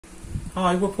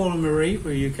Hi, we're Paul and Marie.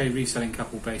 We're a UK reselling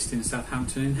couple based in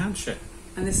Southampton in Hampshire.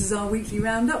 And this is our weekly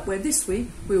roundup, where this week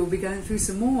we will be going through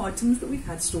some more items that we've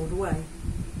had stored away.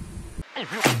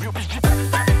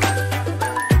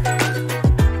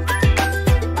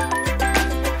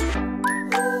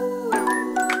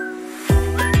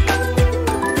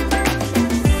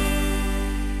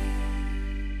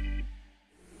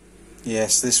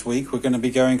 Yes, this week we're going to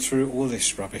be going through all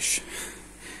this rubbish.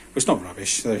 Well, it's not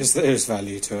rubbish, there's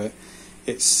value to it.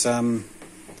 It's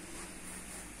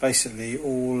basically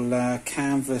all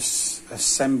canvas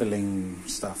assembling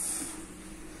stuff.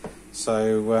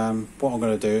 So what I'm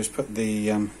going to do is put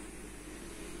the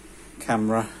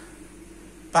camera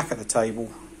back at the table,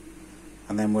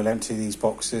 and then we'll empty these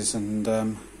boxes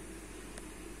and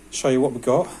show you what we've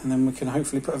got, and then we can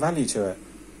hopefully put a value to it.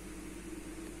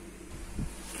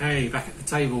 Okay, back at the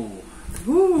table.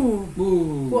 Ooh,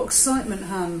 Ooh. What excitement,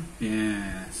 hun.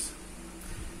 Yes.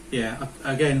 Yeah,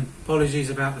 again, apologies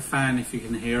about the fan if you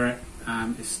can hear it.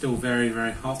 It's still very,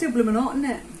 very hot. Still blooming hot, isn't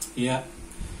it? Yeah.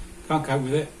 Can't cope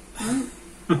with it.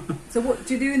 So what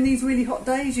do you do in these really hot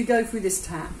days? You go through this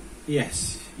tap.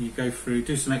 Yes, you go through,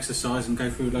 do some exercise and go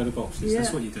through a load of boxes. Yeah.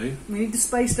 That's what you do. We need the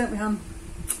space, don't we, hun?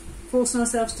 Forcing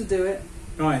ourselves to do it.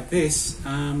 Right, this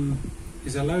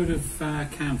is a load of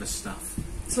canvas stuff.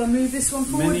 So I move this one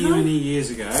forward, Many years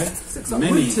ago. Looks like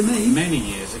wood to me. Many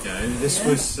years ago. This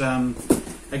was,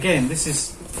 again, this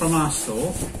is from our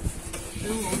store.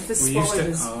 Ooh, there's we used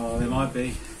to, spiders. there might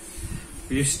be.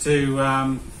 We used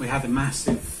to, we had a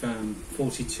massive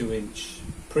 42-inch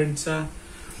printer,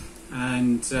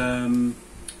 and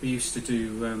we used to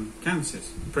do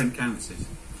canvases, print canvases.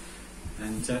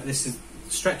 And this is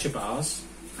stretcher bars.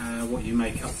 What you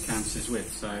make up the canvases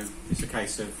with, so it's a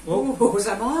case of was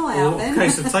that my eye out then? A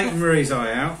case of taking Marie's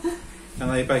eye out,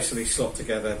 and they basically slot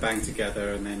together, bang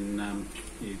together, and then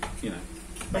you know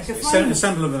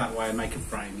assemble them that way and make a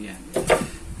frame. Yeah,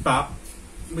 but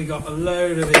we got a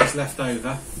load of these left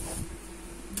over,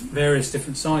 various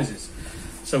different sizes,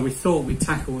 so we thought we'd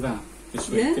tackle that this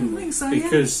week, didn't we? I think so,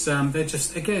 because they're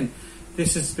just, again,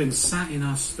 this has been sat in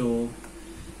our store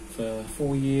for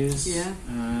 4 years,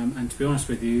 and to be honest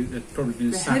with you, they've probably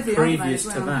been sat previous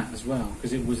to that as well,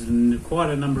 because it was quite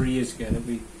a number of years ago that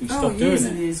we stopped doing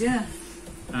it. Years, yeah.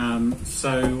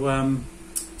 So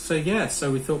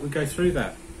we thought we'd go through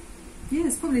that. Yeah,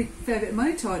 there's probably a fair bit of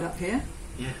money tied up here.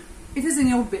 Yeah. If there's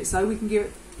any old bits though, we can give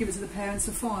it to the parents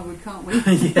for firewood, can't we?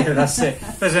 Yeah, that's it.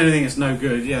 If there's anything that's no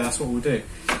good, yeah, that's what we'll do.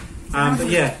 But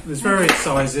yeah, there's various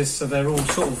sizes, so they're all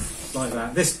sort of like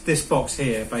that. This box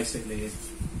here basically is.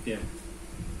 Yeah.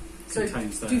 So,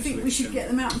 do you think we should get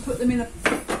them out and put them in a? I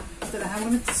don't know how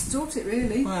we're going to sort it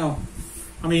really. Well,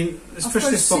 I mean, let's push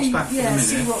this box back for a minute.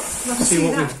 See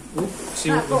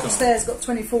what box there's got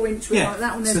 24-inch. Yeah. Like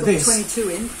that one there's got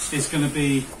 22-inch. It's going to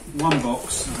be one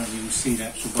box. I don't know if you can see the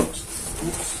actual box.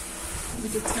 Oops. Let me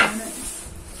just turn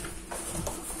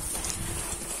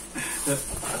it.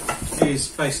 That is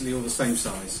basically all the same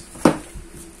size.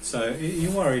 So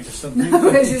you're worried or something? No,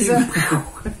 it isn't.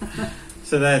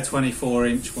 So they're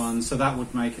 24-inch ones, so that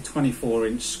would make a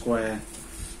 24-inch square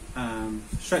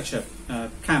stretcher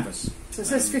canvas. So it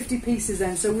says 50 pieces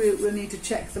then, so we'll need to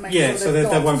check to make sure yeah, so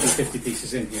there won't be 50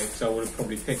 pieces in here, because I would have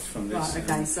probably picked from this. Right,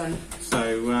 okay, so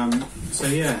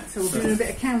yeah. So we're doing a bit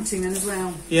of counting then as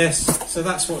well. Yes, so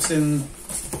that's what's in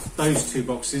those two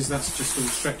boxes, that's just all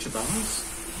stretcher bars.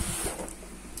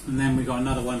 And then we've got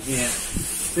another one here.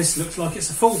 This looks like it's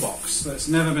a full box that's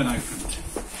never been opened.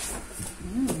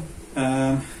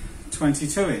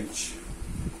 22-inch.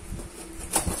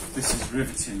 This is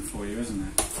riveting for you, isn't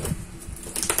it?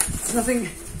 It's nothing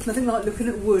like looking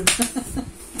at wood.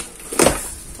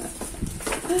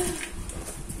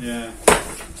 Yeah.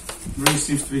 Marie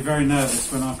seems to be very nervous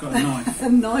when I've got a knife. A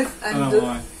knife and I don't know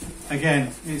why.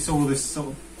 Again, it's all this sort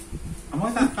of... Am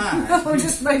I that bad? I'm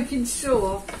just making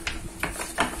sure.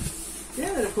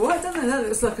 Yeah, they look alright, don't they? That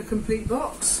looks like a complete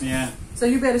box. Yeah. So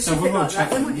you'll be able to ship it like that,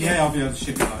 then, won't you? Yeah, I'll be able to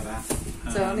ship it like that.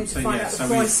 So I need to find out the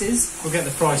prices. We'll get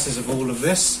the prices of all of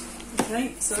this.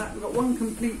 Okay, so we've got one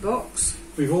complete box.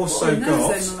 We've also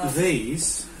got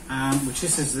these, which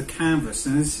this is the canvas,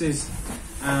 and this is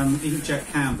inkjet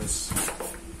canvas.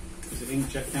 Is it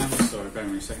inkjet canvas? Sorry, bear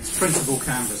with me a second. It's printable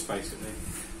canvas, basically.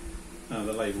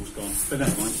 The label's gone, but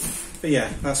never mind. But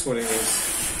yeah, that's what it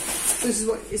is. This is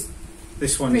what it's.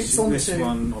 This one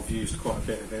I've used quite a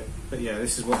bit of it, but yeah,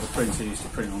 this is what the printer used to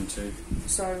print onto.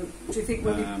 So, do you think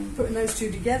we'll be putting those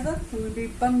two together? Will we be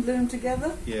bundling them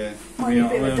together? Yeah, might need a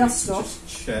bit of a dust off.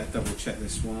 Just double check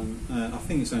this one. I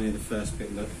think it's only the first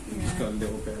bit. Look, it's just got a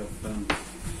little bit of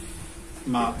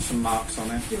some marks on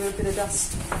it. Give it a bit of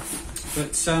dust.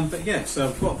 But yeah, so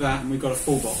I've got that, and we've got a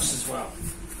full box as well.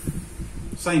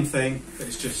 Same thing, but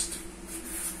it's just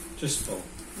full.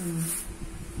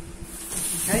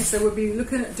 Okay, so we'll be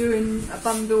looking at doing a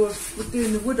bundle of, we're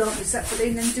doing the wood, aren't we, separately,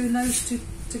 and then doing those two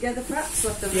together, perhaps?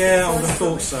 Yeah, I would have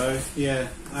thought so. Yeah,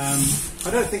 I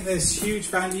don't think there's huge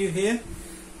value here,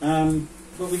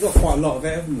 but we've got quite a lot of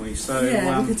it, haven't we? So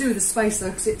yeah, we could do with the space though,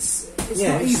 because it's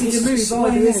not easy to move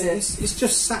either, is it? It's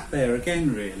just sat there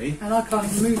again, really. And I can't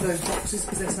even move those boxes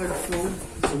because they're so full.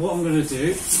 So what I'm going to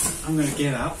do, I'm going to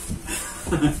get up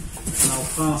and I'll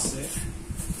pass it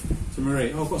to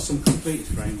Marie. Oh, I've got some completed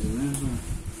frames in there as well.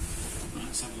 Right,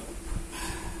 let's have a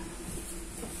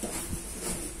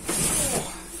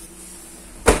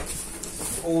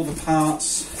look. All the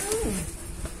parts.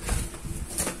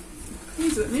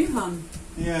 These look new, hun.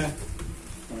 Yeah.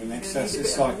 In excess,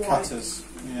 it's like cutters.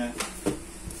 Yeah.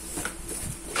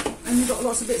 And you've got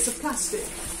lots of bits of plastic.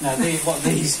 Now, what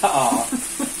these are,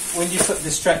 when you put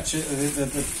the stretcher,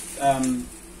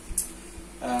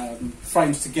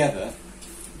 frames together,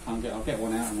 I'll get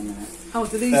one out in a minute. Oh,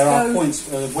 do these there are points,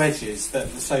 wedges, that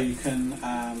so you can,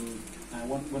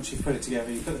 once you put it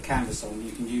together, you put the canvas on,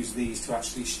 you can use these to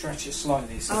actually stretch it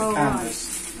slightly so the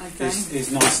canvas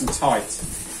is nice and tight.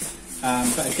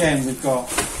 But again, we've got,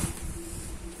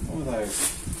 what are those?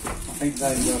 I think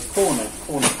they were corner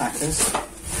packers,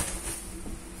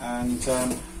 and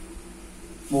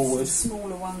more wood.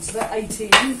 Smaller ones, they're 18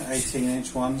 inch.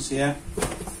 18-inch ones, yeah.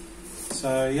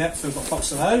 So yeah, so we've got a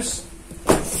box of those.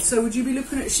 So would you be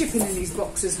looking at shipping in these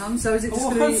boxes, hun? So is it just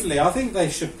hopefully, I think they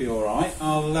should be all right.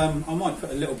 I might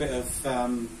put a little bit of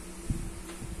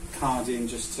card in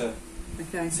just to.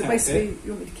 Okay, so basically,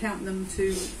 you want me to count them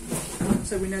to,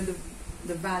 so we know the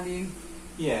value.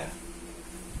 Yeah.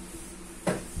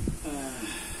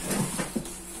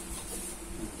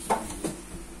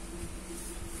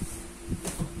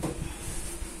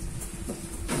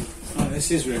 This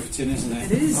is riveting, isn't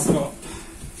it? It is.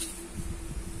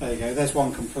 There you go, there's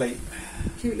one complete.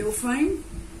 Cute little frame.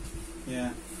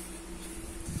 Yeah.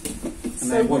 And so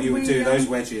then what you would do, those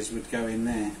wedges would go in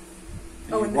there.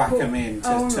 And whack them in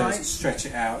to stretch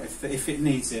it out if it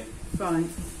needs it. Right.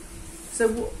 So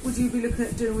what would you be looking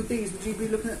at doing with these? Would you be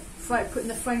looking at putting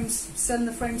the frames, selling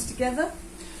the frames together?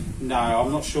 No,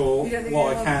 I'm not sure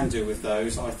what I can do with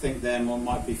those. I think them one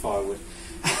might be firewood.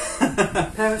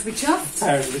 Parents be chuffed.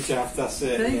 Parents be chuffed, that's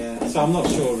it. Okay. Yeah. So I'm not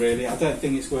sure really. I don't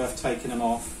think it's worth taking them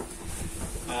off.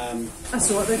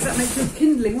 That's all right. That makes good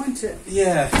kindling, won't it?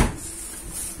 Yeah.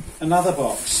 Another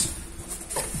box.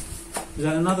 Is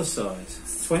that another size?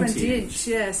 20 inch.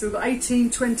 Yeah. So we've got 18,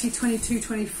 20, 22,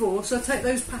 24. So I'll take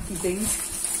those packing things.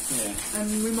 Yeah.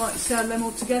 And we might sell them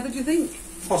all together. Do you think?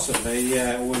 Possibly.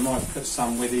 Yeah. Or we might put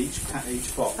some with each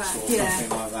box or something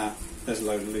like that. There's a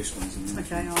load of loose ones in there.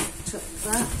 Okay, I'll chuck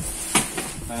that.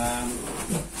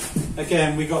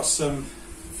 Again, we got some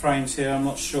frames here. I'm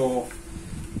not sure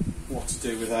what to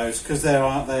do with those because they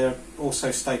are also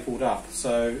stapled up,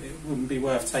 so it wouldn't be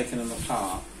worth taking them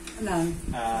apart. No,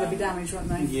 they'll be damaged, won't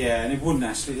they? Yeah, and it wouldn't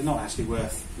actually. They're not actually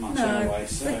worth much anyway.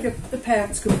 So the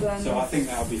parents could burn. So I think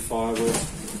that'll be firewood.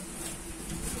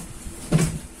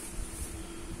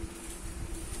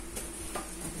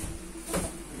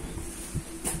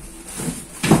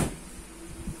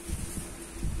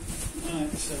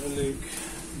 Let's have a look.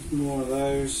 There's more of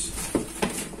those.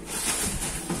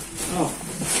 Oh,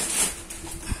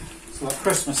 it's like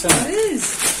Christmas, isn't it? It is.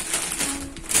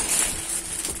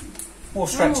 More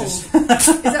stretchers. Oh. Is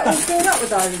that all filled up with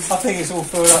those? I think it's all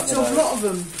filled up with those. A lot of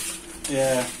them.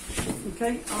 Yeah.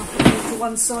 Okay, I'll put them to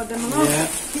one side then and I'll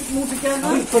keep them all together.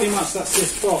 I think pretty much that's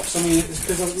this box. I mean, it's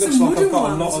because it looks like I've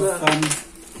got a lot of...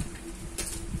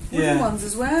 wooden ones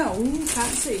as well. Ooh,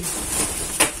 fancy.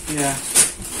 Yeah.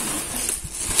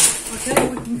 Okay,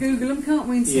 we can Google them, can't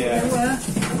we, and see what they were.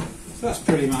 So that's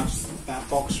pretty much that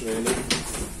box, really.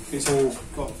 It's all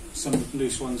got some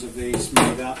loose ones of these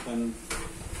made up, and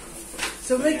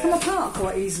so they come apart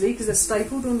quite easily because they're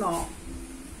stapled or not.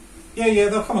 Yeah,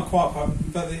 they'll come apart,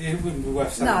 but it wouldn't be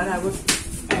worth selling. No, with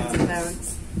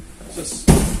parents.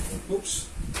 Oops,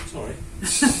 sorry.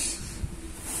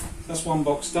 That's one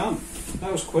box done.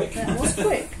 That was quick. That was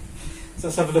quick. So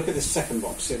let's have a look at this second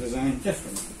box. See if there's anything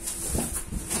different.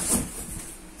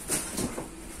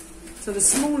 So the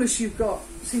smallest you've got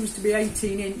seems to be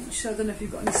 18 inch. I don't know if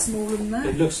you've got any smaller than that.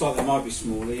 It looks like they might be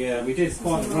smaller, yeah. We did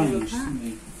quite a range, didn't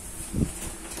we?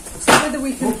 So whether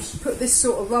we can put this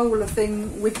sort of roller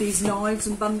thing with these knives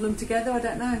and bundle them together, I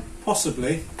don't know.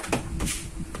 Possibly.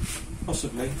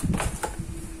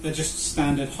 They're just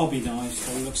standard hobby knives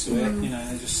by the looks of it, you know,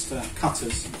 they're just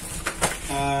cutters.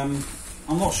 I'm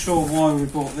not sure why we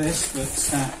bought this, but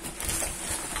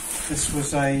This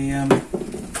was a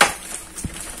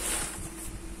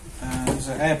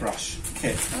airbrush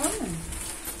kit. Oh.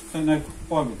 Don't know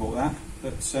why we bought that,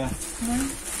 but No.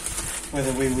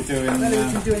 whether we were doing. Whether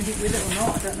we can do anything with it or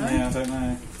not, I don't know. Yeah, I don't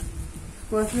know.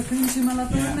 Worth looking into, my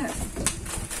love, isn't it?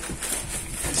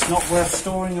 It's not worth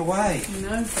storing away.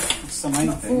 No. That's the main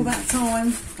Not thing. for that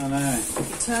time. I know. We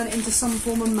turn it into some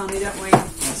form of money, don't we?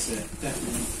 That's it,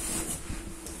 definitely.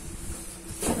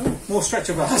 More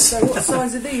stretcher bars. So what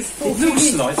size are these? It 14 looks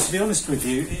inch? like, to be honest with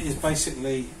you, it is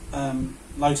basically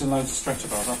loads and loads of stretcher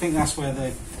bars. I think that's where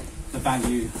the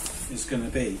value is going to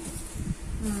be.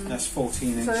 That's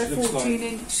 14 inch. So they're looks 14 like,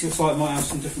 inch. Looks like it might have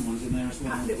some different ones in there as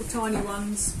well. Little tiny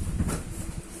ones.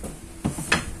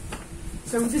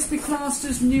 So would this be classed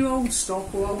as new old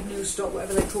stock or old new stock,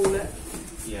 whatever they call it?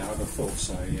 Yeah, I would have thought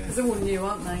so, yeah. Because they're all new,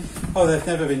 aren't they? Oh, they've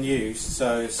never been used,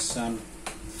 so it's,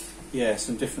 yeah,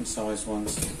 some different size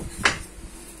ones.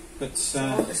 But So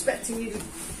I'm expecting you to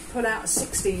pull out a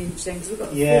 16 inch then, because we've got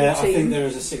a 14. yeah, I think there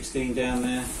is a 16 down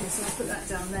there. Yes, so I'll put that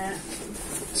down there.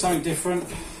 Something different.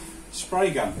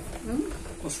 Spray gun. Mm.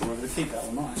 Not sure whether to keep that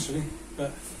or not, actually.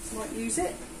 But Might use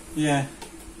it. yeah.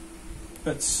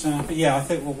 But yeah, I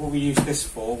think what we used this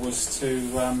for was to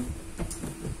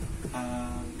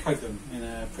coat them in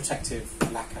a protective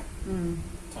lacquer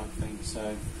type thing.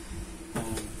 So,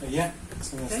 but yeah,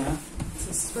 so that's Okay. that.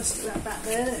 So let's put that back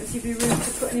there. Let's give you room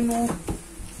to put any more.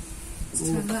 Let's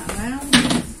turn that around.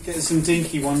 Getting some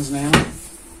dinky ones now.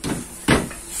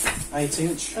 8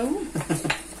 inch. Oh.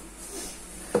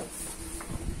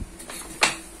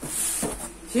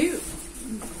 Cute.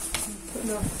 Putting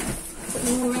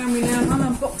them all around me now.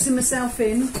 I'm unboxing myself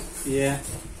in. Yeah.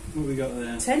 What we got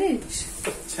there? 10 inch.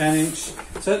 10 inch.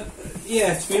 So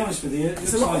yeah, to be honest with you, it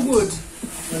It's looks a lot like of wood.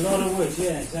 A lot of wood.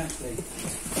 Yeah, exactly.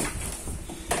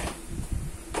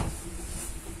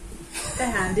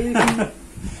 They're handy. We can,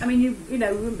 I mean, you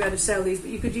know, we wouldn't be able to sell these, but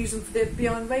you could use them for the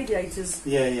behind radiators.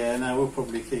 Yeah. No, we'll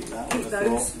probably keep that. I Keep would have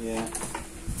those. thought. Yeah.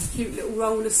 Cute little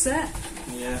roller set.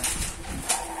 Yeah.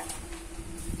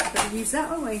 Better use that,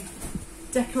 won't we?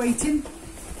 Decorating.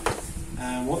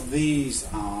 What these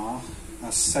are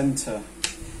centre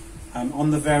on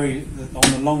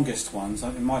the longest ones.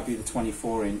 It might be the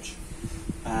 24 inch.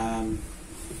 You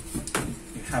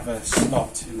have a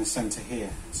slot in the centre here,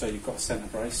 so you've got a centre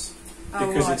brace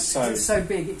because right. it's so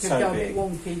big it could so go big. a bit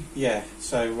wonky. Yeah.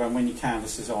 So when your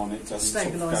canvas is on, it doesn't sort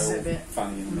of Stabilises go it a bit.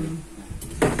 funny in the middle.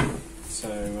 Yeah. So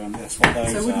that's what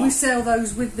those So would are. we sell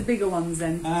those with the bigger ones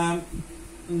then?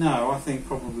 No, I think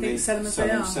probably Sell them as they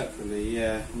are? separately.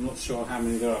 Yeah, I'm not sure how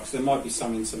many there are because there might be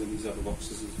some in some of these other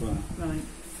boxes as well. Right.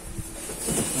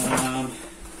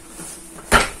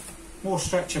 More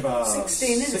stretcher bars.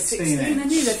 16 inch. 16 I inch.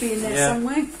 knew they'd be in there Yeah.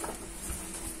 somewhere.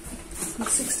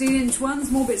 16 inch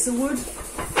ones, more bits of wood.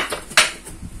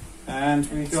 And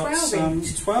we've got 12 some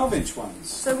inch. 12 inch ones.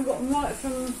 So we've got them right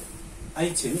from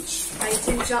 8 inch. 8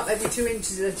 inch up, every 2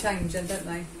 inches of a change then, don't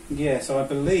they? Yeah, so I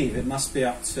believe it must be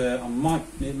up to,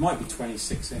 it might be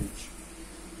 26 inch.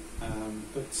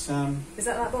 Is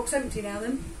that box empty now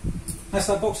then? That's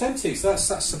that box empty, so that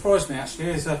surprised me actually.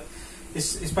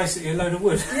 It's basically a load of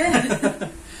wood. Yeah.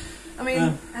 I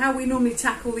mean, how we normally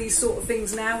tackle these sort of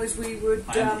things now is we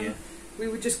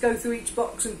would just go through each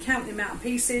box and count the amount of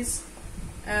pieces.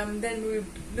 Then we would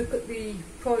look at the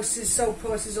prices, sold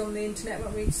prices on the internet,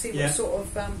 when we see what sort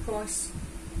of price.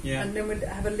 Yeah. And then we'd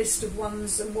have a list of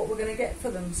ones and what we're going to get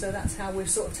for them. So that's how we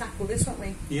sort of tackle this, won't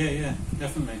we? Yeah,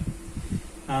 definitely.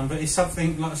 But it's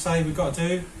something, like I say, we've got to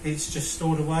do. It's just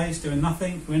stored away, it's doing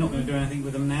nothing. We're not going to do anything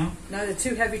with them now. No, they're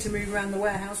too heavy to move around the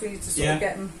warehouse. We need to sort of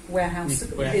get them warehouse.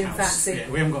 Look at Warehouse. being fancy. Yeah,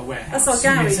 we haven't got a warehouse. That's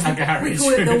our garage. It's our garage. We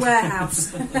call it the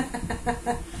warehouse.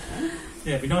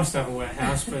 Yeah, it'd be nice to have a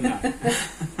warehouse, but no.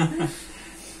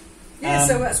 Yeah,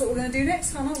 so that's what we're going to do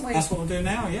next time, aren't we? That's what we'll do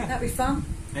now, yeah. That'd be fun.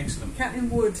 Excellent. Counting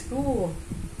wood. Oh,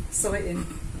 exciting.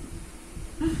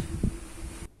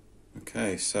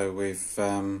 Okay, so we've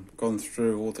gone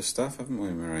through all the stuff, haven't we,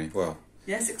 Marie? Well,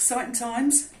 Yes, exciting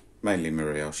times. mainly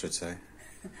Marie, I should say.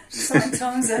 Exciting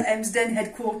times at Emsden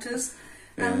headquarters.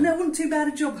 Yeah. No, it wasn't too bad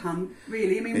a job hunt,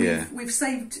 really. I mean, Yeah. we've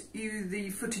saved you the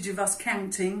footage of us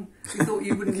counting. We thought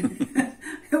you wouldn't.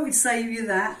 We'd save you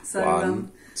that. So,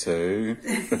 1, 2.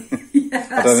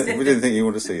 yeah, We didn't think you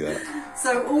want to see that.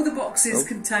 So all the boxes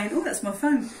contain. Oh, that's my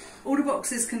phone. All the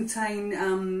boxes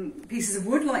contain pieces of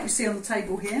wood, like you see on the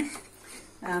table here.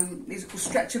 These are called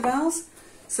stretcher bars.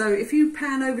 So if you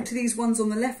pan over to these ones on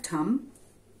the left,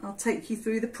 I'll take you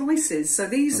through the prices. So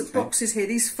these boxes here,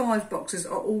 these 5 boxes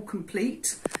are all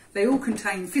complete. They all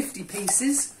contain 50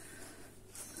 pieces.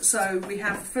 So we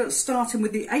have, starting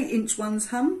with the 8 inch ones,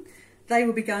 they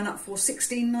will be going up for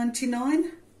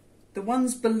 $16.99. The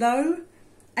ones below,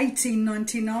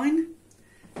 $18.99.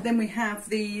 Then we have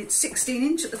the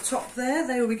 16-inch at the top there.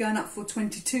 They will be going up for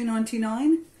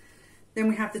 $22.99. Then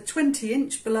we have the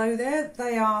 20-inch below there.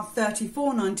 They are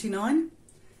 $34.99.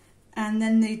 And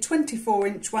then the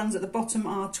 24-inch ones at the bottom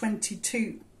are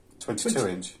 22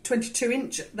 inch. 22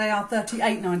 inch. They are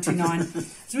 $38.99. I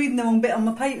was reading the wrong bit on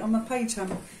my page.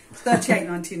 It's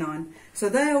 $38.99. So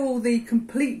they're all the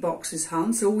complete boxes,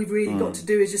 hun. So all we've really got to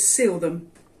do is just seal them.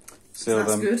 Seal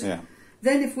them. Good. Yeah.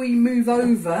 Then if we move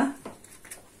over,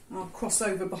 I'll cross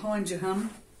over behind you,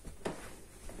 hun.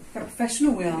 How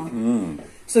professional we are.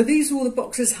 So these are all the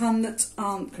boxes, hun, that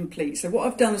aren't complete. So what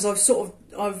I've done is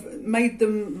I've made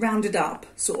them rounded up,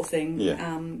 sort of thing.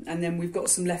 Yeah. And then we've got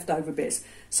some leftover bits.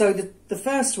 So the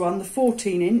first one, the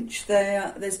 14-inch,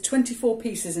 there's 24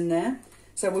 pieces in there.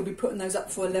 So we'll be putting those up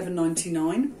for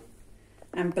 $11.99.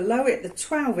 And below it, the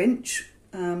 12-inch,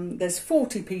 there's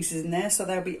 40 pieces in there, so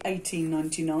they'll be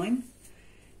 $18.99.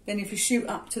 Then if you shoot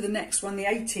up to the next one, the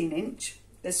 18-inch,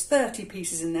 there's 30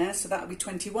 pieces in there, so that'll be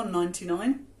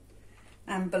 $21.99.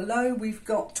 And below we've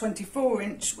got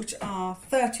 24-inch, which are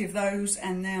 30 of those,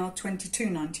 and they are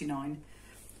 $22.99.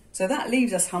 So that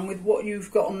leaves us, hun, with what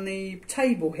you've got on the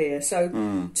table here.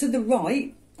 So to the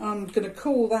right, I'm going to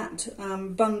call that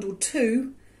bundle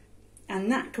 2,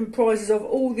 and that comprises of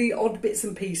all the odd bits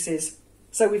and pieces.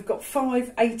 So we've got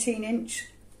 5 18-inch,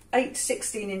 8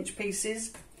 16-inch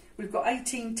pieces, we've got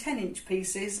 18 10-inch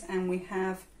pieces, and we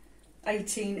have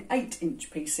 18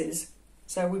 8-inch pieces.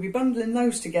 So we'll be bundling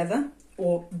those together,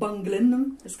 or bungling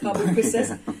them, as Carbon Chris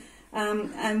says,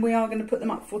 and we are going to put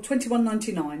them up for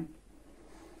 $21.99.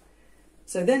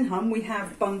 So then, hun, we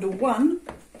have bundle 1,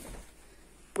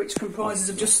 which comprises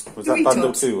of just was three that bundle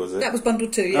tops. 2, was it? That was bundle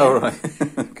 2, yeah. Oh, right.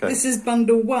 Okay. This is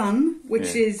bundle 1,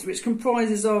 which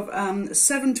comprises of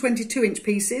 7 22-inch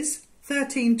pieces,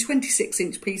 13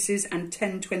 26-inch pieces, and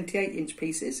 10 28-inch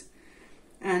pieces.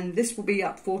 And this will be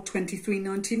up for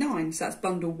 $23.99. So that's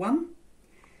bundle 1.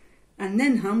 And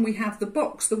then, hun, we have the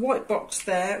box, the white box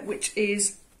there, which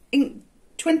is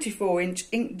 24-inch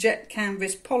inkjet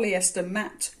canvas polyester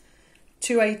matte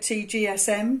 280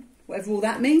 GSM, whatever all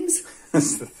that means.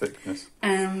 That's the thickness.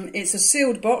 It's a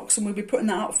sealed box, and we'll be putting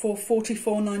that up for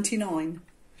 $44.99.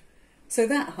 So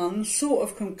that, hun, sort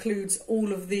of concludes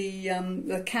all of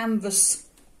the canvas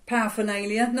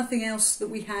paraphernalia. Nothing else that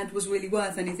we had was really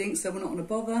worth anything, so we're not going to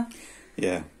bother.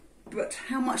 Yeah. But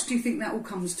how much do you think that all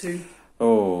comes to?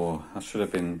 Oh, I should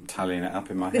have been tallying it up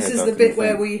in my head. This is the bit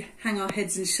where we hang our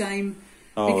heads in shame.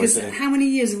 Oh, because how many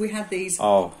years have we had these?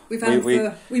 Oh, we moved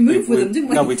with them, didn't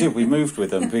we? No, we did. We moved with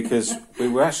them because we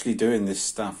were actually doing this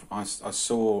stuff. I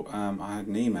saw, I had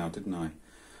an email, didn't I?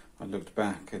 I looked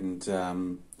back and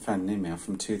found an email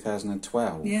from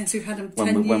 2012. Yes, we've had them 10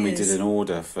 years. When we did an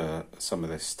order for some of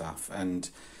this stuff. And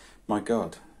my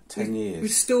God, 10 years.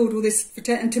 We've stored all this for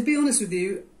 10. And to be honest with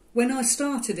you, when I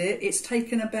started it, it's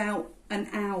taken about an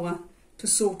hour to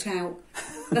sort out.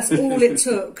 That's all it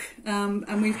took,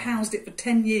 and we've housed it for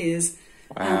 10 years.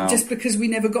 Wow. Just because we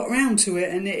never got around to it,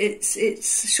 and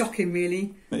it's shocking,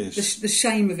 really. It is. The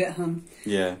shame of it, hun.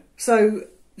 Yeah. So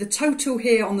the total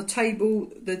here on the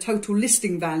table, the total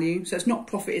listing value, so it's not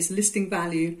profit, it's listing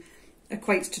value,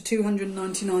 equates to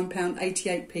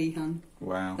 £299.88p, hun.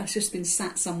 Wow. That's just been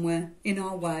sat somewhere in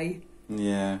our way.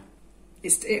 Yeah.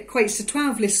 It equates to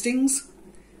 12 listings.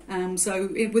 So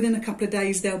within a couple of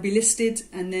days they'll be listed,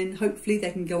 and then hopefully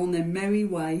they can go on their merry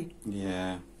way.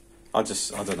 Yeah, I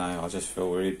don't know. I just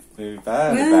feel really, really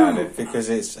bad about it, because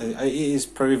it is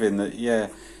proving that you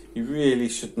really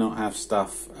should not have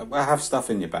stuff. Well, have stuff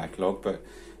in your backlog, but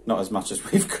not as much as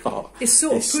we've got. It's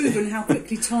sort of proven how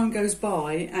quickly time goes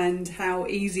by and how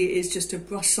easy it is just to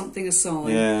brush something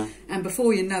aside. Yeah. And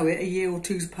before you know it, a year or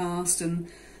two's passed, and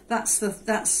that's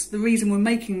the reason we're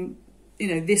making,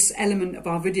 this element of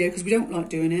our video, because we don't like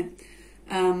doing it,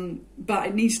 but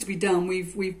it needs to be done.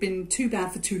 We've been too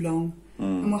bad for too long,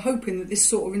 and we're hoping that this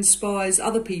sort of inspires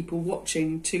other people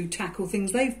watching to tackle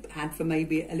things they've had for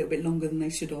maybe a little bit longer than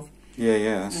they should have.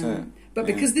 Yeah, that's it. But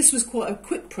because this was quite a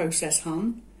quick process,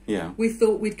 hun, yeah, we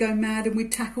thought we'd go mad and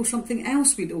we'd tackle something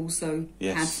else we'd also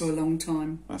had for a long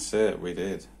time. That's it, we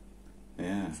did.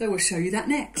 Yeah. So we'll show you that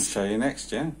next. I'll show you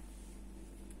next, yeah.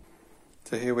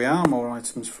 So here we are, more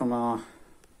items from our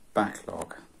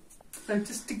backlog. So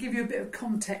just to give you a bit of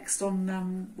context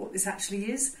on what this actually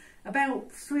is,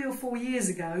 about 3 or 4 years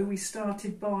ago we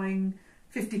started buying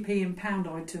 50p and pound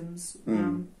items,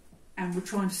 and we're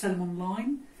trying to sell them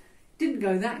online. Didn't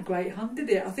go that great, hun, did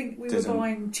it? I think we were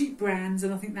buying cheap brands,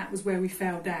 and I think that was where we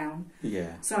fell down.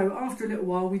 Yeah. So after a little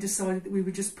while we decided that we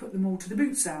would just put them all to the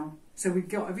boot sale. So we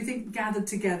got everything gathered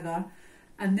together,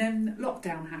 And then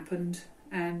lockdown happened,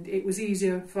 and it was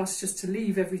easier for us just to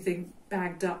leave everything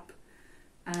bagged up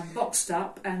and boxed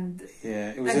up. And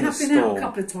yeah, it was they in have the been store. out a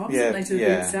couple of times, Yeah, haven't they, to the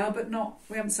yeah. boot sale, but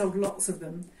we haven't sold lots of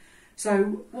them.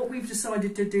 So what we've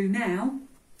decided to do now,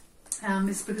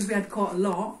 is because we had quite a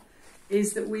lot,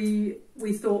 is that we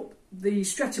thought the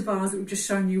stretcher bars that we've just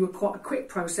shown you were quite a quick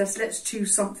process. Let's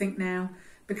choose something now,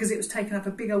 because it was taking up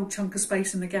a big old chunk of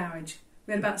space in the garage.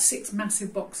 We had about 6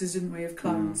 massive boxes, didn't we, of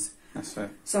clothes. That's it.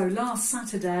 So last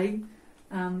Saturday,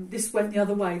 this went the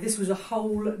other way. This was a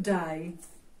whole day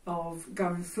of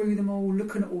going through them all,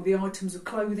 looking at all the items of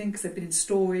clothing because they've been in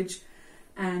storage,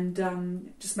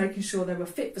 and just making sure they were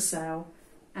fit for sale.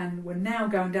 And we're now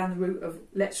going down the route of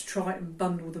let's try and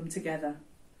bundle them together.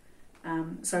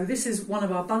 So this is one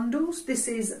of our bundles. This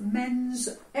is men's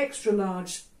extra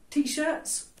large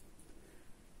t-shirts.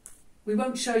 We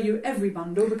won't show you every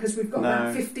bundle because we've got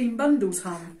about 15 bundles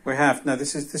hung. We have. No,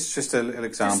 this is just a little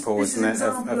example, isn't it,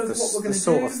 of the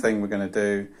sort of thing we're going to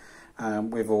do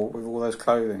with all those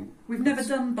clothing. We've never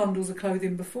done bundles of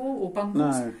clothing before, or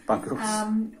bundles. No, bundles.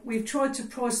 We've tried to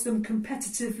price them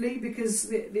competitively because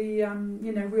we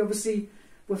obviously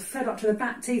were fed up to the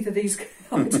back teeth of these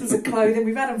items of clothing.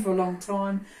 We've had them for a long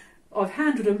time. I've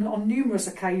handled them on numerous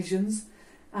occasions,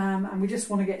 and we just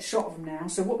want to get shot of them now.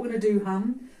 So what we're going to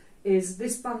do, is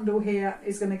this bundle here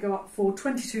is going to go up for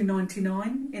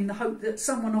 $22.99 in the hope that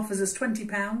someone offers us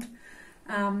 £20,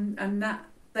 and that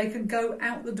they can go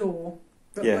out the door.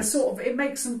 But yes. it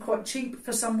makes them quite cheap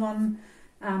for someone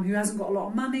who hasn't got a lot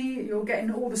of money. You're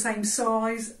getting all the same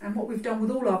size, and what we've done with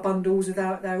all our bundles is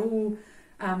that they're all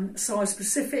size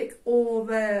specific, or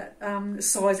they're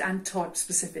size and type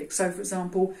specific. So for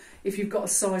example, if you've got a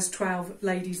size 12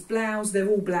 ladies blouse, they're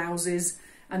all blouses,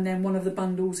 and then one of the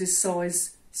bundles is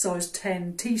size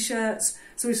 10 t-shirts.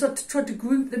 So we sort of tried to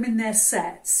group them in their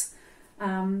sets,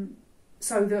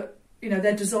 so that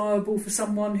they're desirable for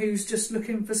someone who's just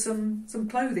looking for some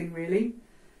clothing. Really,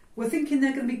 we're thinking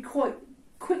they're going to be quite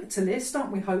quick to list,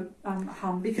 aren't we? Hope,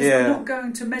 because we're not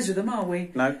going to measure them, are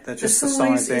we? No, they're just the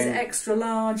size is extra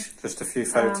large. Just a few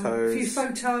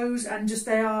photos. And just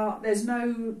there's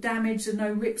no damage, there's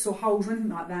no rips or holes or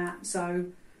anything like that. So.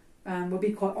 We'll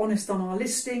be quite honest on our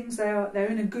listings. They're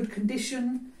in a good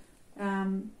condition,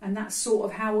 and that's sort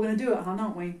of how we're going to do it,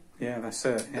 aren't we? Yeah, that's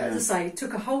it. Yeah. But as I say, it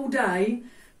took a whole day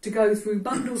to go through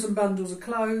bundles and bundles of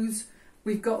clothes.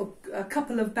 We've got a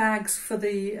couple of bags for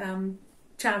the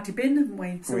charity bin, haven't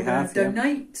we? So we're going to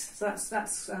donate. So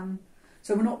that's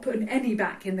so we're not putting any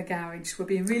back in the garage. We're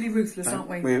being really ruthless, aren't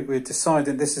we? We're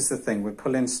deciding, this is the thing, we're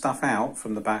pulling stuff out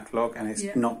from the backlog and it's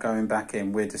not going back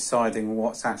in. We're deciding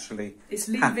what's actually happening with it. It's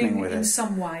leaving in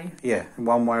some way. Yeah,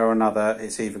 one way or another.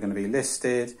 It's either going to be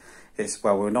listed,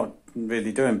 we're not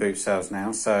really doing boot sales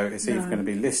now, so it's either going to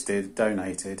be listed,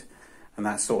 donated, and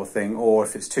that sort of thing, or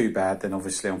if it's too bad, then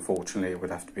obviously, unfortunately, it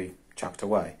would have to be chucked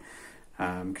away,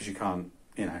 because you can't,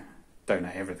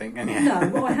 donate everything, can you? No,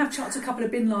 well, I have chucked a couple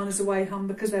of bin liners away,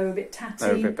 because they were a bit tatty.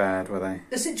 They were a bit bad, were they?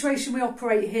 The situation we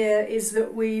operate here is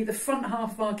that the front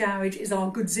half of our garage is our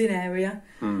goods in area,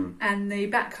 and the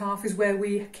back half is where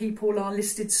we keep all our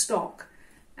listed stock.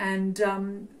 And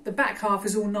the back half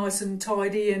is all nice and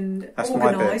tidy and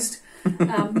organised.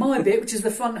 My bit, which is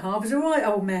the front half, is a right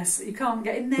old mess. You can't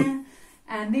get in there.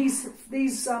 And these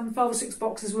 5 or 6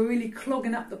 boxes were really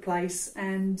clogging up the place,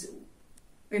 and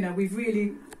we've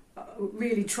really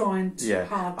trying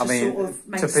hard to sort of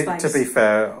make space. To be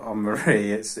fair on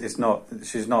Marie, she's not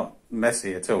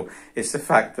messy at all. It's the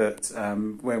fact that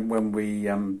when we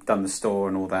done the store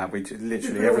and all that, we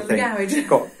literally everything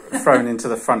got thrown into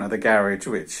the front of the garage,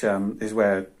 which is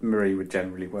where Marie would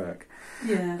generally work.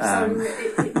 Yeah, so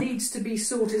it needs to be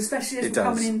sorted, especially as we're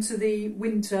coming into the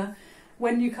winter.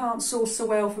 When you can't source so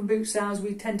well from boot sales,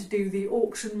 we tend to do the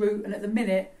auction route, and at the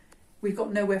minute we've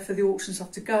got nowhere for the auction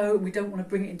stuff to go, and we don't want to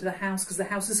bring it into the house because the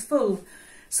house is full.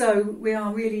 So we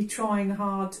are really trying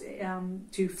hard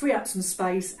to free up some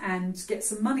space and get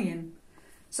some money in.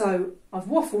 So I've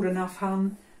waffled enough,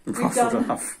 hun. We've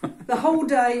done the whole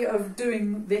day of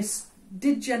doing this.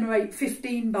 Did generate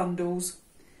 15 bundles.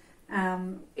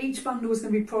 Each bundle is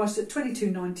going to be priced at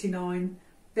 $22.99.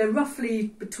 They're roughly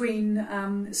between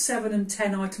 7 and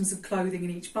 10 items of clothing in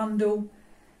each bundle.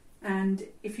 And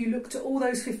if you looked at all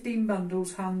those 15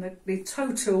 bundles, the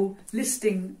total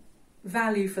listing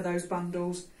value for those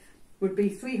bundles would be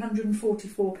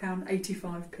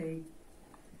 £344.85p.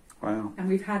 Wow. And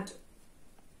we've had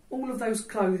all of those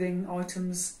clothing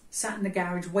items sat in the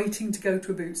garage waiting to go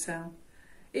to a boot sale.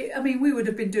 We would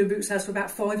have been doing boot sales for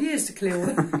about 5 years to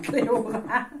clear all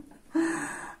that.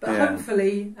 But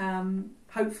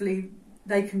hopefully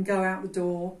they can go out the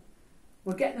door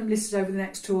we'll get them listed over the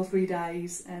next 2 or 3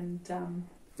 days, and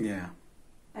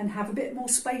have a bit more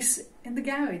space in the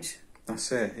garage.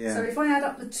 That's it, yeah. So if I add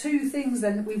up the 2 things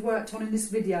then that we've worked on in this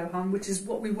video, hun, which is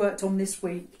what we worked on this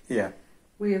week,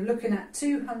 we are looking at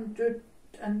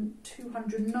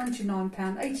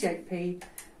 £299.88p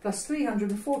plus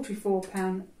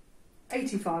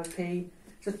 £344.85p.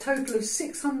 It's a total of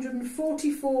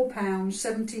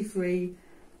 £644.73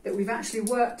 that we've actually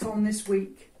worked on this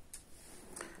week.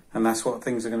 And that's what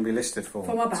things are going to be listed for.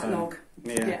 For my backlog.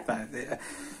 So,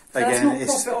 So that's not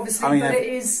profit, obviously, but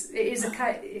it is a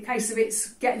case of it's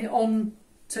getting it on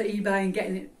to eBay and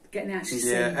getting it actually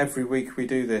seen. Yeah, every week we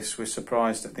do this, we're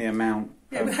surprised at the amount.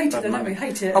 Yeah, we hate it, don't we?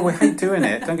 Hate it. Oh, we hate doing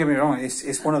it. Don't get me wrong.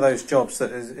 It's one of those jobs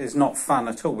that is not fun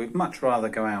at all. We'd much rather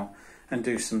go out and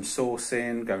do some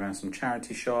sourcing, go around some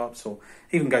charity shops, or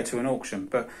even go to an auction.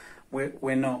 But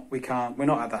we're not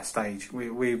at that stage.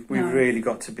 We've really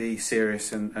got to be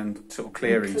serious and sort of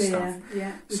clearing stuff.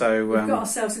 Yeah. So we've got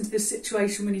ourselves into this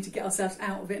situation. We need to get ourselves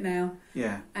out of it now.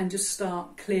 Yeah. And just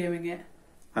start clearing it.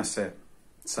 That's it.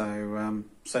 So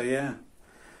yeah.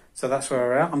 So that's where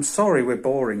we're at. I'm sorry we're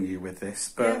boring you with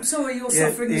this, but I'm sorry you're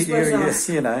suffering as well as us.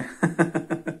 You know.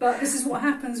 But this is what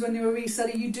happens when you're a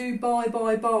reseller. You do buy,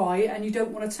 and you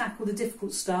don't want to tackle the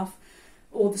difficult stuff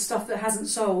or the stuff that hasn't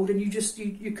sold, and you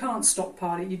can't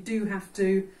stockpile it. You do have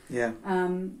to. Yeah.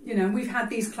 We've had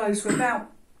these closed for about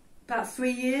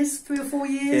 3 years, 3 or 4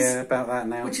 years. Yeah, about that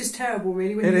now. Which is terrible,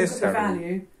 really, when you look at the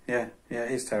value. Yeah,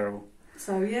 it is terrible.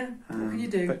 So what can you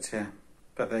do?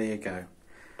 But there you go.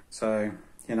 So.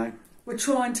 We're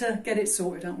trying to get it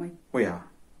sorted, aren't we? We are.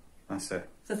 That's it.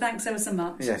 So thanks ever so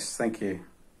much. Yes, thank you.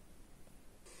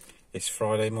 It's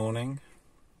Friday morning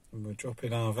and we're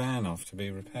dropping our van off to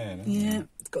be repaired. Yeah,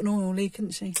 it's got an oil leak,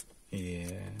 hasn't she?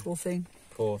 Yeah. Poor thing.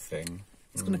 Poor thing.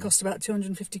 It's going to cost about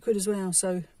 250 quid as well,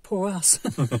 so poor us.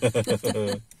 But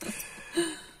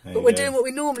we're doing what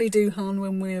we normally do, hon,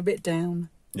 when we're a bit down.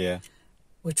 Yeah.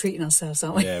 We're treating ourselves,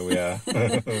 aren't we? Yeah, we are.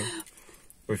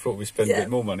 We thought we'd spend a bit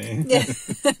more money. Yeah.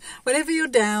 Whenever you're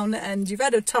down and you've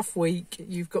had a tough week,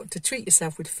 you've got to treat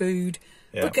yourself with food.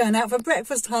 Yeah. We're going out for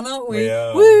breakfast, hon, aren't we? We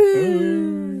are.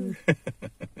 Woo!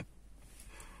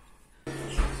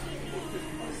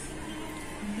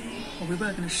 Well, we were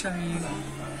going to show you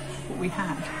what we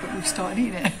had, but we've started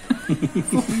eating it.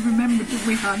 What we remembered that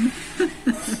we had.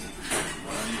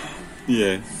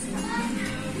 Yeah.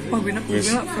 Well, we've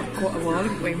been up for quite a while,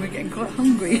 haven't we? We're getting quite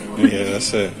hungry. Yeah,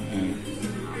 that's it. Yeah.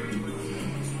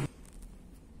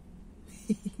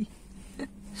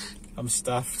 I'm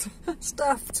stuffed.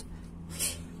 Stuffed.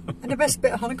 And the best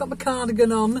bit, hon, I got my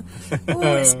cardigan on.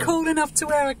 Oh, it's cool enough to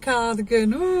wear a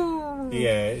cardigan. Oh.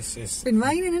 Yeah, it's been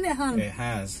raining, isn't it, hon? It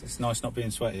has. It's nice not being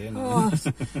sweaty, isn't it? Oh,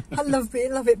 I love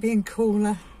it being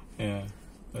cooler. Yeah,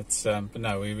 but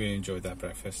no, we really enjoyed that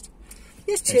breakfast.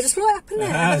 Yes, cheered us right up in there.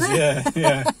 It has,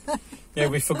 yeah. Yeah,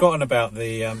 we've forgotten about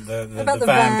the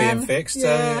van being fixed.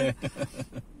 Yeah.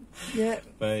 Yeah.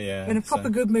 But yeah, we're in a proper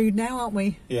good mood now, aren't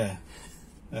we? Yeah.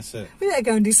 That's it. We better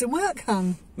go and do some work,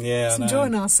 hon. Yeah, just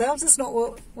enjoying ourselves. That's not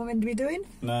what we're meant to be doing.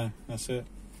 No, that's it.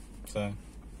 So,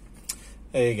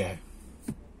 there you go.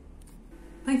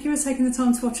 Thank you for taking the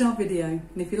time to watch our video. And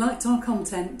if you liked our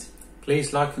content,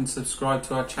 please like and subscribe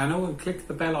to our channel and click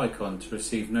the bell icon to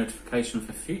receive notification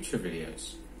for future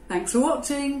videos. Thanks for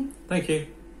watching. Thank you.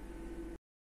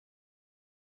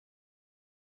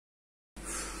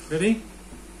 Ready?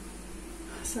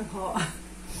 So hot.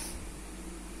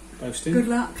 Boasting. Good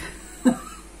luck.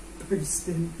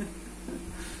 Boasting.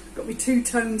 Got me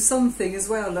two-tone something as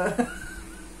well.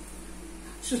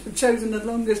 Should have chosen the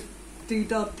longest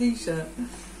doodad t-shirt.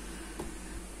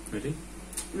 Ready?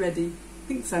 Ready. I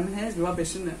think so. My hair's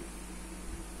rubbish, isn't it?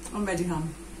 I'm ready,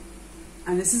 hon.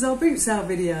 And this is our boot sale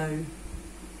video.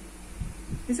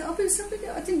 Is it our boot sale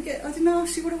video? I didn't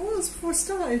ask you what it was before I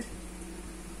started.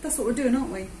 That's what we're doing,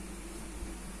 aren't we?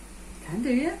 Can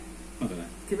do, yeah? I don't know.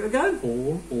 Give it a go.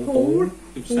 Haul. Paul.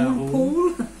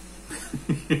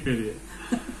 You idiot.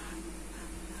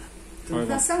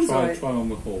 That sounds right. Try on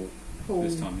with haul.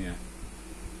 This time, yeah.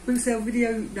 Boot sale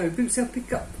video. No, boot sale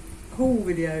pick-up haul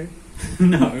video.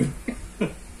 No.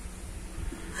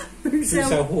 Boot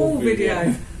sale haul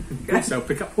video. Boot sale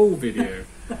pick-up haul video.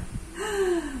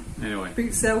 Anyway.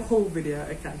 Boot sale haul video.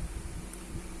 Okay.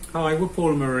 Hi, we're Paul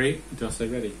and Marie. Did I say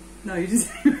ready? No, you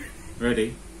just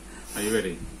ready. Are you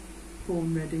ready?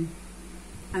 Born ready.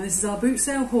 And this is our boot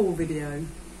sale haul video. You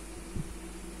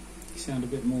sound a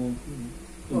bit more.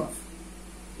 What? A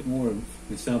bit more.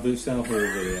 This is our boot sale haul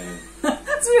video.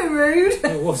 That's a bit rude.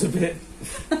 It was a bit.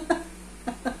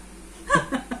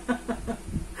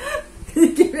 Can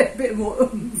you give it a bit more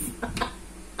oomph?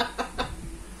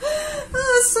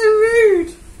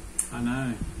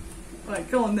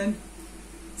 on then.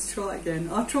 Let's try it again.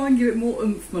 I'll try and give it more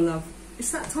oomph, my love.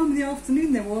 It's that time of the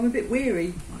afternoon then where I'm a bit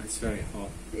weary. Oh, it's very hot.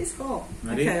 It's hot.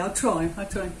 Ready? Okay, I'll try.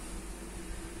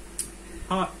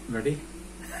 Hi, ready?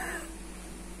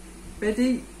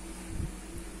 Ready?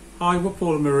 Hi, we're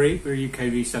Paul and Marie. We're a UK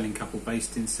reselling couple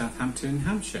based in Southampton,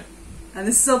 Hampshire. And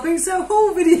this is our Boots Out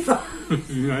haul video. I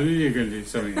knew you were going to do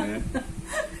something there.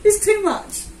 It's too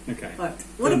much. Okay. Right.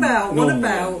 What about? Normal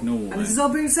And this is our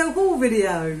Boots Out haul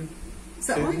video. Is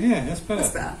that right? Yeah, that's better.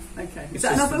 That's better. Okay. Is It's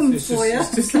that just- enough oomph it's for you?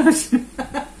 just-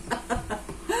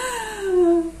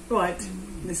 Right.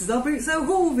 This is our Boots Out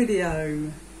haul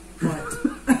video. Right.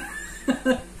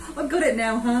 I've got it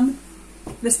now, hun.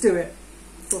 Let's do it.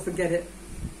 Before I forget it.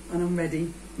 And I'm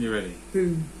ready. You ready?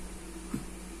 Boom.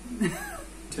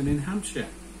 In Hampshire.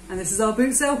 And this is our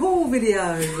Boots Out haul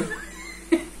video.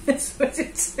 It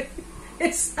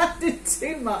sounded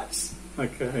too much.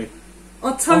 Okay.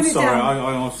 I'll tone I'm it sorry, down.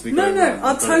 I honestly No, got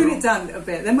I'll it tone wrong. it down a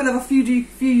bit. Then we'll have a few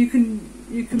you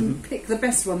can pick the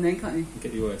best one then, can't you?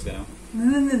 Get your words out.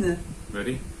 No.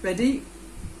 Ready? Ready?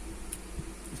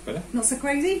 That's better. Not so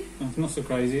crazy? Not so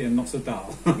crazy and not so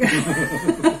dull. I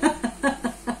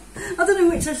don't know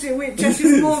which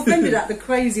is more offended at, the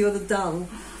crazy or the dull.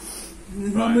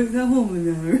 Right. The hormone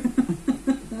though.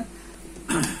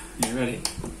 You ready?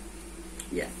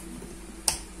 Yeah.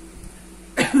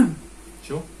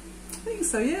 Sure? I think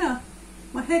so, yeah.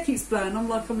 My hair keeps blowing. I'm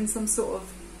like I'm in some sort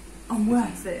of... I'm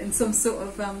worth it in some sort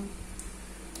of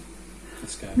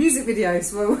Let's go. music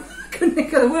videos. Well, I couldn't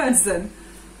think of the words then.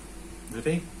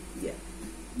 Ready? Yeah.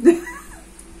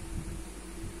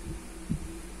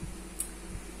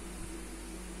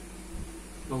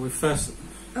 Well, we first...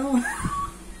 Oh.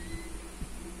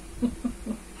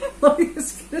 I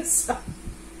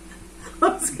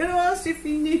was going to ask you if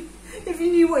you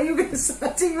knew what you were going to say.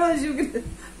 I didn't realise you were going to...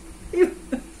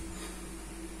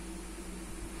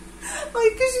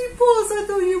 Because you paused, I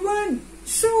thought you weren't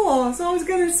sure, so I was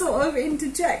going to sort of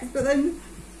interject, but then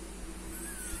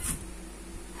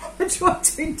I tried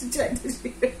to interject as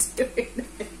you were doing it.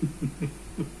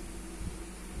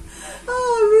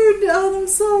 Oh, I ruined it, Anne, I'm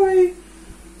sorry.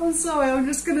 I'm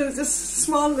just going to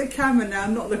smile at the camera now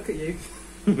and not look at you.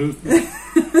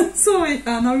 Sorry,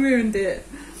 Anne, I ruined it.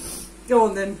 Go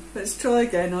on then, let's try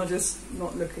again. I'll just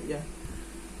not look at you.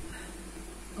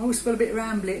 I always feel a bit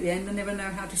rambly at the end. I never know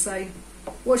how to say.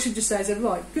 What should you say? Is it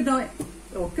right? Good night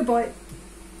or goodbye?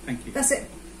 Thank you. That's it.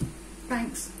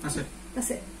 Thanks. That's it.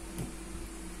 That's it.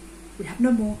 We have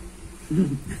no more.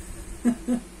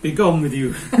 Be gone with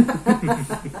you.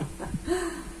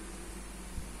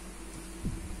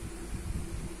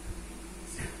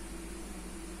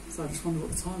 So I just wonder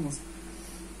what the time was.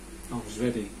 I was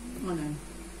ready. I know.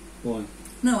 Why?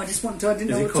 No, I just wanted to. I didn't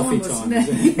Is know it what time coffee was. time, No, is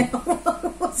it? yeah,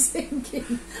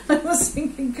 I was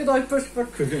thinking, could I push for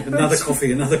Another coffee.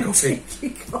 You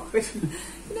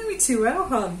know me too well,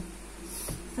 hon.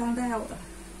 Found out.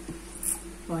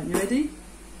 Right, you ready?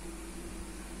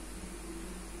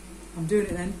 I'm doing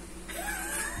it then.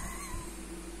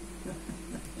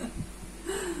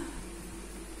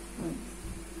 Right.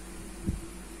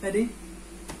 Ready?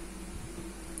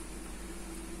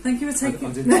 Thank you for taking...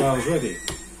 I didn't say I was ready.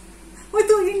 I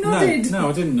thought you nodded. No,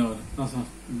 I didn't nod. I thought...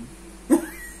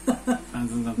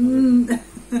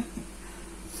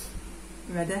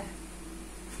 Ready?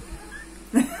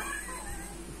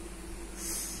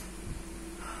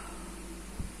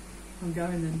 I'm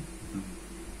going then.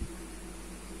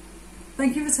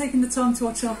 Thank you for taking the time to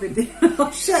watch our video. I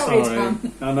shouted, Sorry.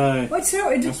 hon. I know. I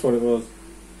shouted. That's what it was.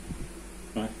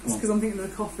 Right, It's come because on. I'm thinking of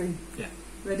the coffee. Yeah.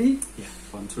 Ready? Yeah.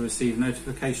 Want to receive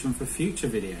notification for future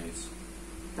videos.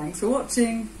 Thanks for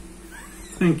watching.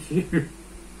 Thank you.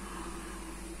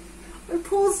 I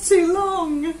paused too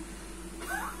long.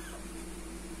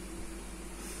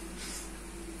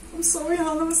 I'm sorry,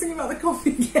 hon. I was thinking about the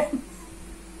coffee again.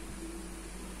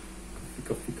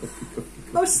 Coffee.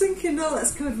 I was thinking, oh,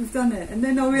 that's good, we've done it. And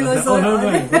then I realised No,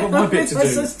 I've got my bit to do.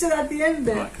 I still had the end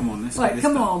bit. Right, come on, let's get Right, this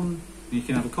come done. on. You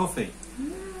can have a coffee.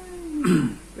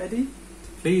 Ready?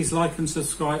 Please like and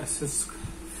subscribe.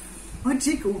 I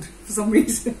jiggled for some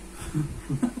reason.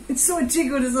 It sort of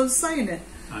jiggled as I was saying it.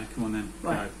 Right, come on then.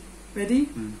 Right. Ready?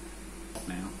 Go.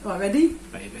 Now, Right, ready?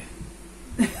 baby.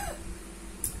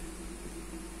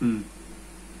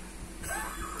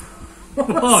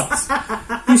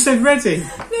 What? You said ready.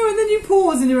 No, and then you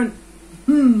paused and you went,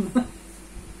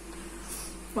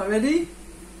 Right, ready?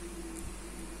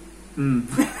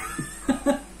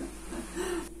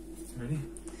 Ready?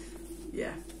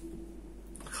 Yeah.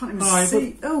 I can't even Hi,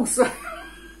 see. Oh, sorry.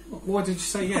 Why did you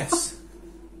say yes?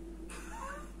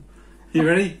 You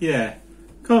ready? Yeah.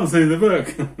 Can't see the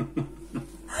book.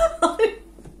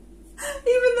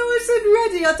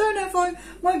 ready. I don't know if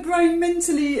my brain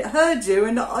mentally heard you,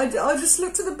 and I just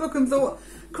looked at the book and thought,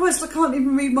 Christ, I can't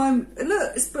even read my...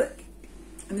 Look, it's book.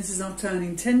 And this is our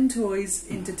turning 10 toys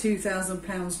into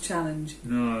 £2,000 challenge.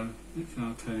 No, it's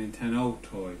our turning 10 old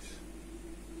toys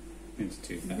into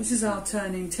 2,000. This is our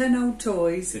turning 10 old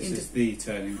toys This is the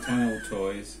turning 10 old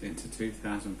toys into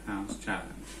 £2,000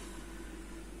 challenge.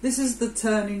 This is the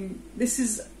turning... This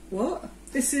is... What?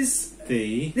 This is...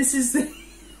 The... This is the...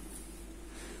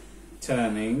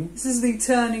 Turning... This is the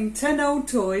turning 10 old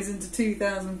toys into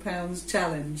 £2,000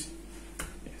 challenge.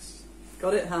 Yes.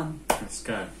 Got it, hun? Let's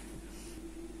go.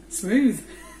 Smooth.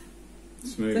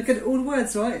 Smooth. Did I get all the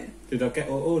words right? Did I get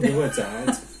all the words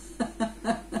out?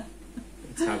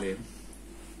 Italian.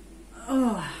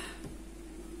 Oh.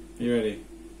 You ready?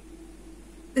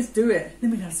 Let's do it.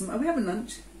 Let me have some... Are we having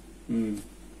lunch? I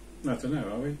don't know,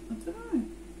 are we? I don't know.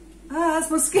 Ah,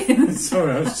 that's my skin.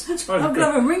 Sorry, I was just trying to... I'm going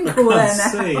to have a wrinkle there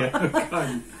now. See. I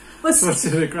can't. I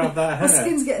should have grabbed that hair. My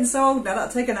skin's getting so old now,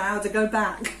 that'll take an hour to go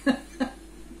back.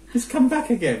 Just come back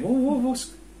again.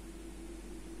 What's...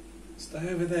 Stay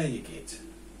over there, you git.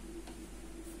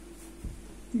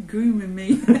 You're grooming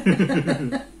me.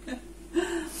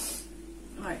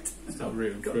 Right. Start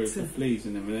rooting through for fleas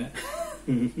in a minute.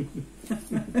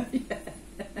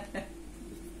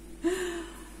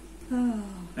 Oh.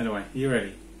 Anyway, you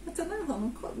ready? I don't know, hon.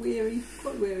 I'm quite weary.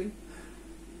 Quite weary.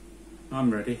 I'm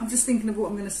ready. I'm just thinking of what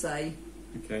I'm going to say.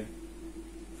 Okay.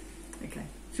 Okay.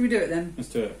 Should we do it then? Let's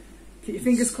do it. Keep your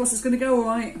fingers crossed it's going to go all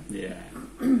right. Yeah.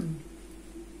 You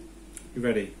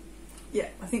ready? Yeah,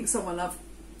 I think so, my love.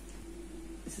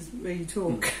 This is where you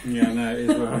talk. Yeah, no, it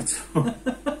is where I talk.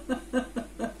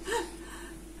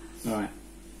 Right.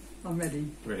 I'm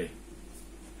ready. Ready.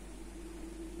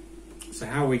 So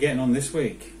how are we getting on this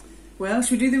week? Well,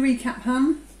 should we do the recap,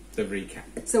 hun? The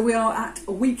recap. So we are at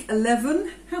week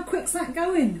 11. How quick's that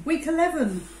going? Week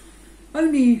 11.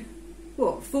 Only,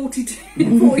 what, 42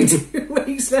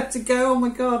 weeks left to go? Oh my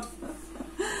God.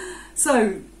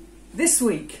 So, this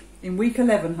week, in week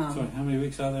 11, hun. Sorry, how many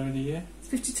weeks are there in a year? It's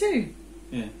 52.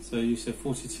 Yeah, so you said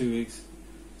 42 weeks.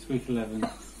 It's week 11.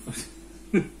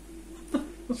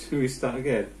 Should we start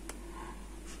again?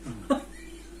 Oh.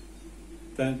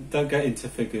 Don't get into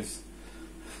figures.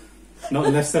 Not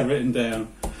unless they're written down.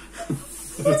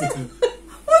 What did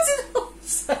I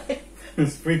say?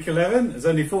 It's week 11. There's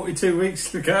only 42 weeks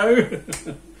to go.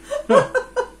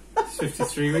 It's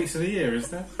 53 weeks of the year, isn't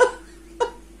there?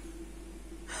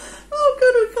 Oh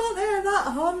God, we can't hear that,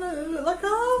 hon. It looked like a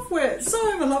half-wit.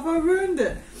 Sorry, my love, I ruined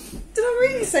it. Did I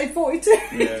really say 42?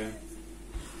 Yeah.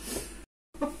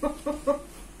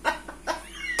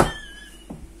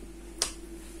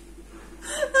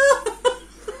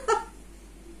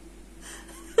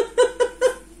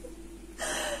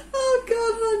 Oh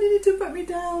God, hon, you need to put me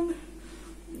down.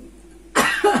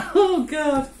 Oh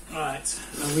God. Right,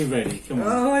 are we ready? Come on.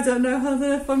 Oh, I don't know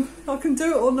if I can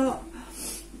do it or not.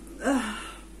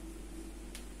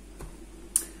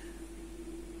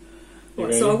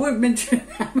 Right, so I won't mention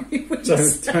how many weeks.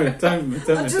 Don't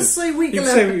I'll just say week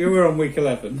 11. You say we're on week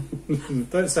 11.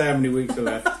 Don't say how many weeks are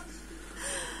left.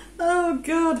 Oh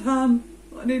God, hon,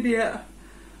 what an idiot.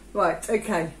 Right,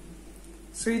 okay.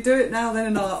 So you do it now then,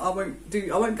 and I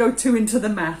won't go too into the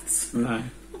maths. No.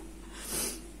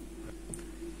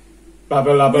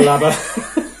 Babba labba labba.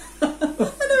 I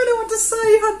don't know what to say.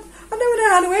 I don't know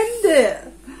how to end it.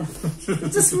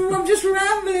 I'm just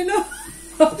rambling on.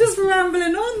 I'm just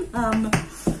rambling on.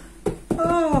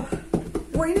 Oh,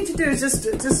 what you need to do is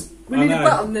just we need a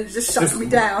button that just shuts me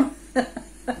down. I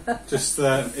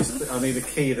need a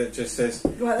key that just says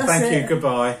Right, that's thank it. you,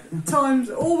 goodbye. Times,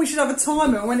 or we should have a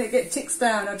timer, and when it ticks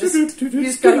down, you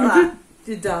just go like that.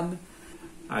 You're done.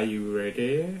 Are you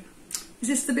ready? Is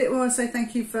this the bit where I say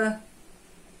thank you for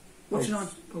watching on?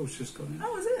 Oh, it's just gone out.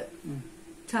 Oh, is it? Yeah.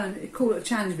 Challenge. Call it a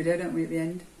challenge video, don't we, at the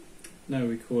end? No,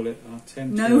 we call it our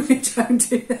 10 No, we don't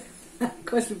do that. Of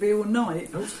course, we'll be all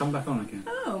night. Oh, it's come back on again.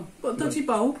 Oh, what, dodgy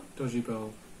bulb? Dodgy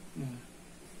bulb. Yeah.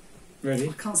 Ready?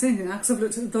 I can't see anything now because I've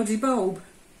looked at the dodgy bulb.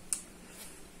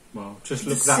 Well, just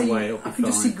look that way, it'll be fine. I can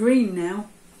just see green now.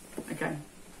 Okay.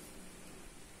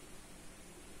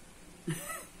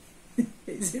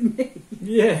 Is it me?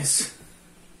 Yes.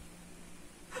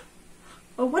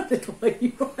 I wondered why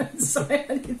you won't say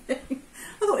anything.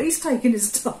 I thought he's taking his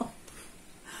time.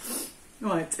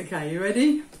 Right, okay, you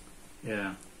ready?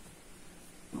 Yeah.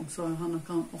 I'm sorry, hon, I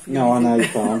can't offer you No, anything. I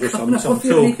know you can't. I'm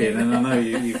talking and I know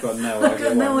you've got no idea. I've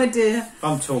got no idea.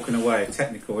 I'm talking away,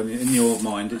 technical, and in your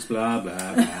mind it's blah,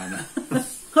 blah, blah.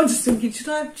 I'm just thinking, should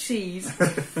I have cheese?